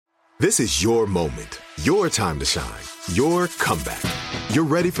This is your moment, your time to shine, your comeback. You're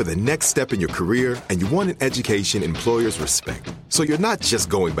ready for the next step in your career, and you want an education employers respect. So you're not just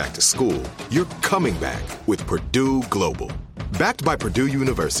going back to school, you're coming back with Purdue Global. Backed by Purdue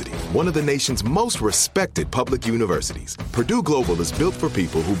University, one of the nation's most respected public universities, Purdue Global is built for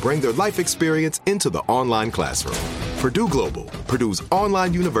people who bring their life experience into the online classroom. Purdue Global, Purdue's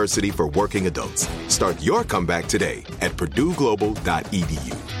online university for working adults. Start your comeback today at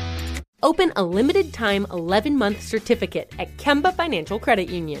purdueglobal.edu. Open a limited-time 11-month certificate at Kemba Financial Credit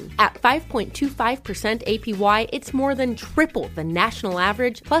Union. At 5.25% APY, it's more than triple the national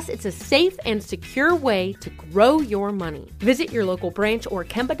average, plus it's a safe and secure way to grow your money. Visit your local branch or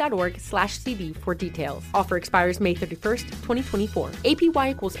kemba.org/cb for details. Offer expires May 31st, 2024.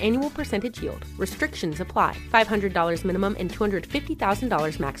 APY equals annual percentage yield. Restrictions apply. $500 minimum and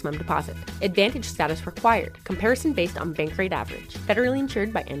 $250,000 maximum deposit. Advantage status required. Comparison based on bank rate average. Federally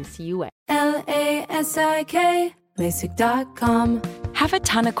insured by NCUA. LASIK, LASIK.com. Have a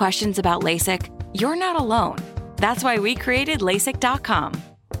ton of questions about LASIK? You're not alone. That's why we created LASIK.com.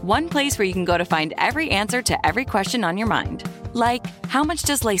 One place where you can go to find every answer to every question on your mind. Like, how much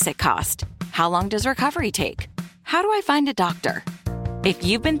does LASIK cost? How long does recovery take? How do I find a doctor? If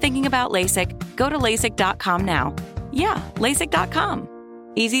you've been thinking about LASIK, go to LASIK.com now. Yeah, LASIK.com.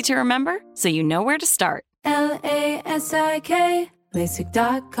 Easy to remember, so you know where to start. LASIK,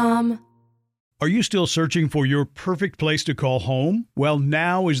 LASIK.com. Are you still searching for your perfect place to call home? Well,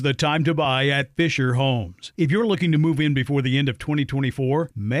 now is the time to buy at Fisher Homes. If you're looking to move in before the end of 2024,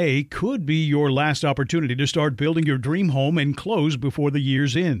 May could be your last opportunity to start building your dream home and close before the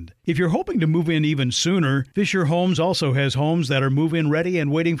year's end. If you're hoping to move in even sooner, Fisher Homes also has homes that are move-in ready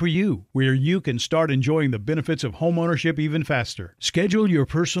and waiting for you, where you can start enjoying the benefits of homeownership even faster. Schedule your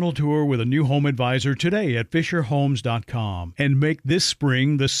personal tour with a new home advisor today at FisherHomes.com and make this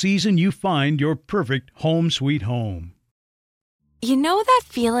spring the season you find your perfect home sweet home. You know that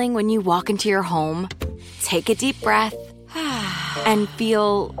feeling when you walk into your home, take a deep breath, and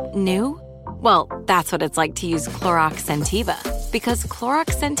feel new? Well, that's what it's like to use Clorox Scentiva. Because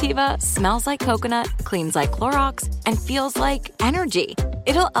Clorox Scentiva smells like coconut, cleans like Clorox, and feels like energy.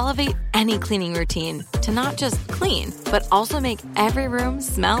 It'll elevate any cleaning routine to not just clean, but also make every room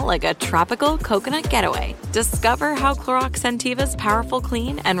smell like a tropical coconut getaway. Discover how Clorox Scentiva's powerful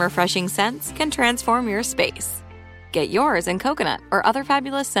clean and refreshing scents can transform your space. Get yours in coconut or other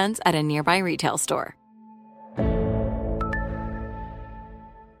fabulous scents at a nearby retail store.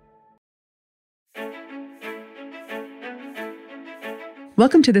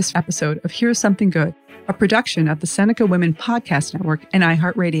 Welcome to this episode of Here's Something Good, a production of the Seneca Women Podcast Network and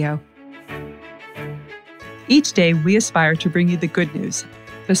iHeartRadio. Each day, we aspire to bring you the good news,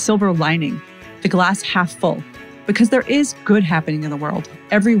 the silver lining, the glass half full, because there is good happening in the world,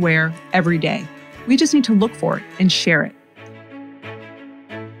 everywhere, every day. We just need to look for it and share it.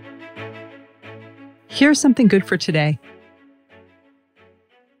 Here's something good for today.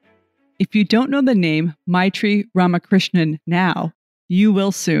 If you don't know the name Maitri Ramakrishnan now, you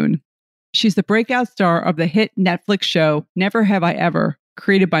will soon. She's the breakout star of the hit Netflix show Never Have I Ever,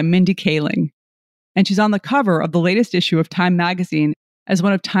 created by Mindy Kaling. And she's on the cover of the latest issue of Time magazine as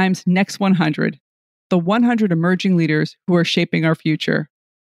one of Time's Next 100, the 100 emerging leaders who are shaping our future.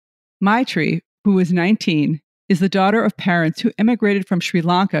 Maitri, who is 19, is the daughter of parents who immigrated from Sri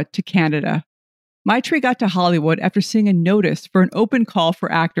Lanka to Canada. Maitri got to Hollywood after seeing a notice for an open call for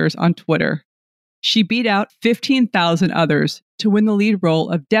actors on Twitter. She beat out 15,000 others to win the lead role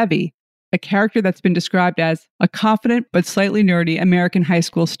of Devi, a character that's been described as a confident but slightly nerdy American high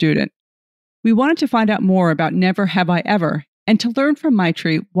school student. We wanted to find out more about Never Have I Ever and to learn from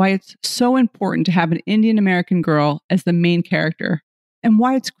Maitri why it's so important to have an Indian American girl as the main character, and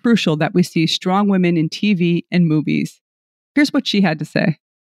why it's crucial that we see strong women in TV and movies. Here's what she had to say.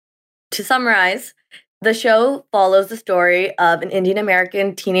 To summarize, the show follows the story of an Indian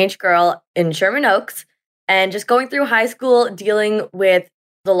American teenage girl in Sherman Oaks and just going through high school, dealing with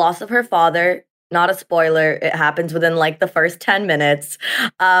the loss of her father. Not a spoiler, it happens within like the first 10 minutes.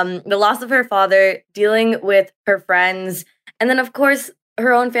 The loss of her father, dealing with her friends, and then of course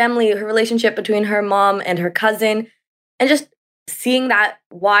her own family, her relationship between her mom and her cousin, and just seeing that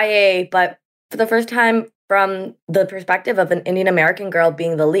YA, but for the first time from the perspective of an Indian American girl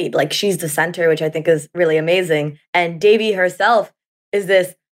being the lead. Like, she's the center, which I think is really amazing. And Devi herself is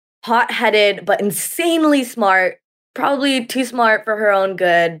this hot-headed but insanely smart, probably too smart for her own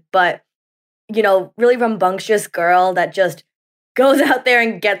good, but, you know, really rambunctious girl that just goes out there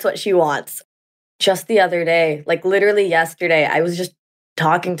and gets what she wants. Just the other day, like literally yesterday, I was just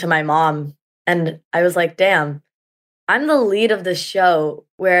talking to my mom and I was like, damn, I'm the lead of the show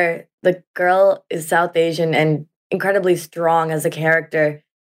where the girl is South Asian and incredibly strong as a character.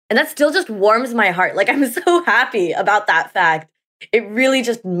 And that still just warms my heart. Like, I'm so happy about that fact. It really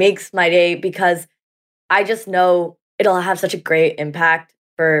just makes my day because I just know it'll have such a great impact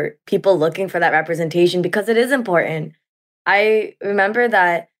for people looking for that representation because it is important. I remember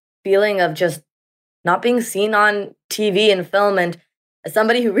that feeling of just not being seen on TV and film. And as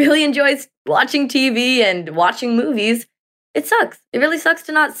somebody who really enjoys watching TV and watching movies, it sucks. It really sucks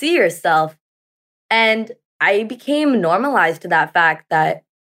to not see yourself. And I became normalized to that fact that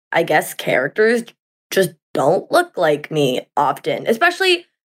I guess characters just don't look like me often, especially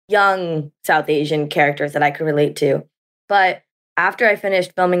young South Asian characters that I could relate to. But after I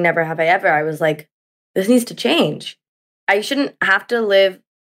finished filming Never Have I Ever, I was like, this needs to change. I shouldn't have to live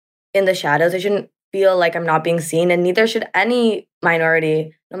in the shadows. I shouldn't feel like I'm not being seen, and neither should any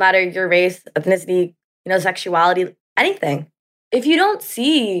minority, no matter your race, ethnicity, sexuality, anything. If you don't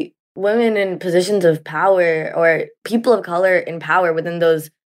see women in positions of power or people of color in power within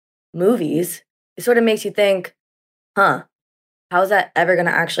those movies, it sort of makes you think, how is that ever going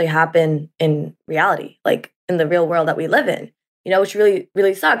to actually happen in reality, like in the real world that we live in, which really,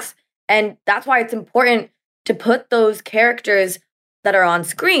 really sucks. And that's why it's important to put those characters that are on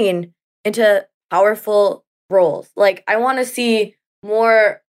screen into powerful roles. Like, I want to see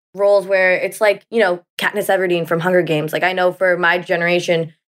more roles where it's like, Katniss Everdeen from Hunger Games. Like, I know for my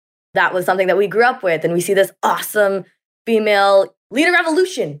generation, that was something that we grew up with. And we see this awesome female lead a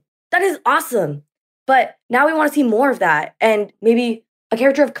revolution. That is awesome. But now we want to see more of that. And maybe a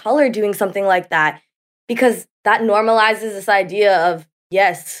character of color doing something like that, because that normalizes this idea of,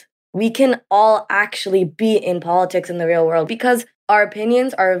 yes, we can all actually be in politics in the real world because our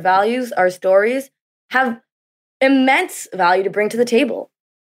opinions, our values, our stories have immense value to bring to the table.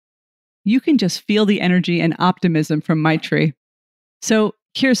 You can just feel the energy and optimism from Maitri. So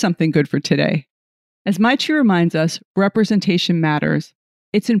here's something good for today. As Maitri reminds us, representation matters.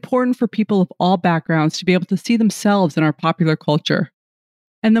 It's important for people of all backgrounds to be able to see themselves in our popular culture.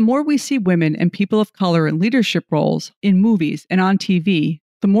 And the more we see women and people of color in leadership roles in movies and on TV,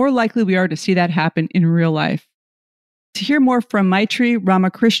 the more likely we are to see that happen in real life. To hear more from Maitri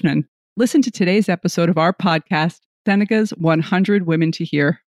Ramakrishnan, listen to today's episode of our podcast, Seneca's 100 Women to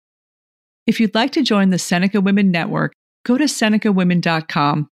Hear. If you'd like to join the Seneca Women Network, go to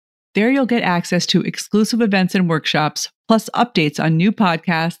senecawomen.com. There you'll get access to exclusive events and workshops, plus updates on new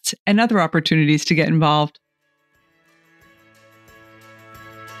podcasts and other opportunities to get involved.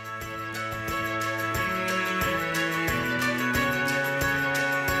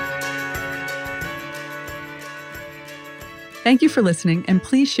 Thank you for listening, and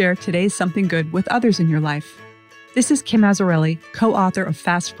please share today's Something Good with others in your life. This is Kim Azzarelli, co-author of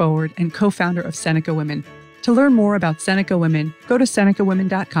Fast Forward and co-founder of Seneca Women. To learn more about Seneca Women, go to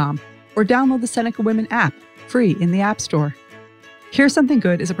senecawomen.com or download the Seneca Women app, free in the App Store. Here's Something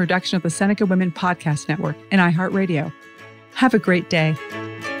Good is a production of the Seneca Women Podcast Network and iHeartRadio. Have a great day.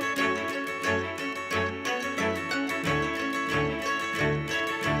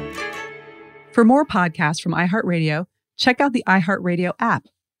 For more podcasts from iHeartRadio, check out the iHeartRadio app,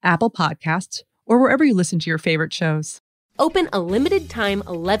 Apple Podcasts, or wherever you listen to your favorite shows. Open a limited-time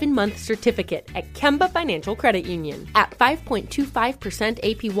 11-month certificate at Kemba Financial Credit Union. At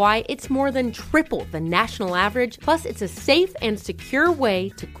 5.25% APY, it's more than triple the national average, plus it's a safe and secure way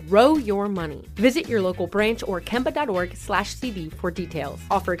to grow your money. Visit your local branch or kemba.org/CD for details.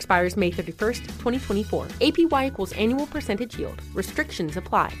 Offer expires May 31st, 2024. APY equals annual percentage yield. Restrictions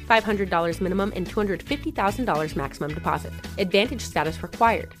apply. $500 minimum and $250,000 maximum deposit. Advantage status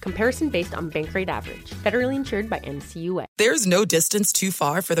required. Comparison based on bank rate average. Federally insured by NCUA. There's no distance too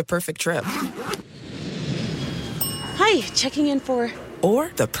far for the perfect trip. Hi, checking in for...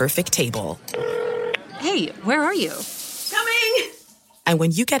 Or the perfect table. Hey, where are you? Coming! And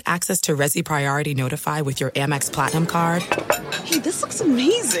when you get access to Resi Priority Notify with your Amex Platinum card... Hey, this looks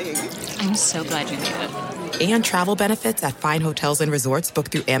amazing. I'm so glad you made it. And travel benefits at fine hotels and resorts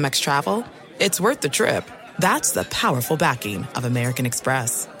booked through Amex Travel, it's worth the trip. That's the powerful backing of American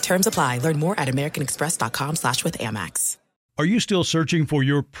Express. Terms apply. Learn more at americanexpress.com/withAmex. Are you still searching for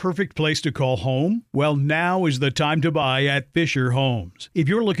your perfect place to call home? Well, now is the time to buy at Fisher Homes. If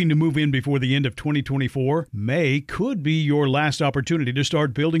you're looking to move in before the end of 2024, May could be your last opportunity to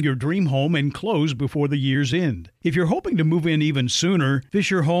start building your dream home and close before the year's end. If you're hoping to move in even sooner,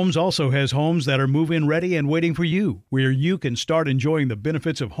 Fisher Homes also has homes that are move-in ready and waiting for you, where you can start enjoying the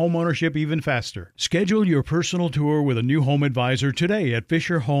benefits of homeownership even faster. Schedule your personal tour with a new home advisor today at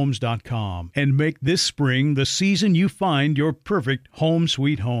FisherHomes.com and make this spring the season you find your perfect home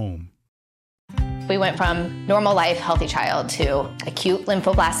sweet home. We went from normal life, healthy child to acute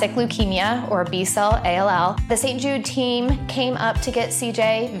lymphoblastic leukemia, or B-cell ALL. The St. Jude team came up to get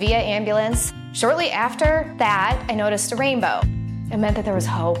CJ via ambulance. Shortly after that, I noticed a rainbow. It meant that there was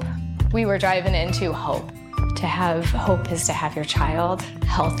hope. We were driving into hope. To have hope is to have your child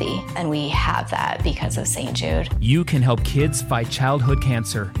healthy, and we have that because of St. Jude. You can help kids fight childhood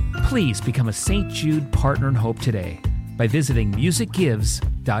cancer. Please become a St. Jude Partner in Hope today by visiting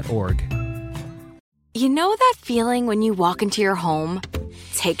musicgives.org. You know that feeling when you walk into your home,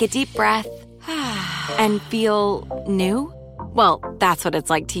 take a deep breath, and feel new? Well, that's what it's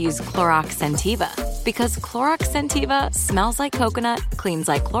like to use Clorox Scentiva. Because Clorox Scentiva smells like coconut, cleans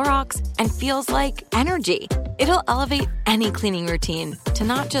like Clorox, and feels like energy. It'll elevate any cleaning routine to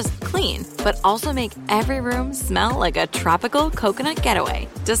not just clean, but also make every room smell like a tropical coconut getaway.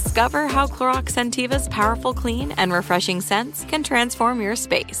 Discover how Clorox Scentiva's powerful clean and refreshing scents can transform your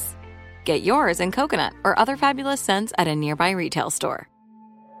space. Get yours in coconut or other fabulous scents at a nearby retail store.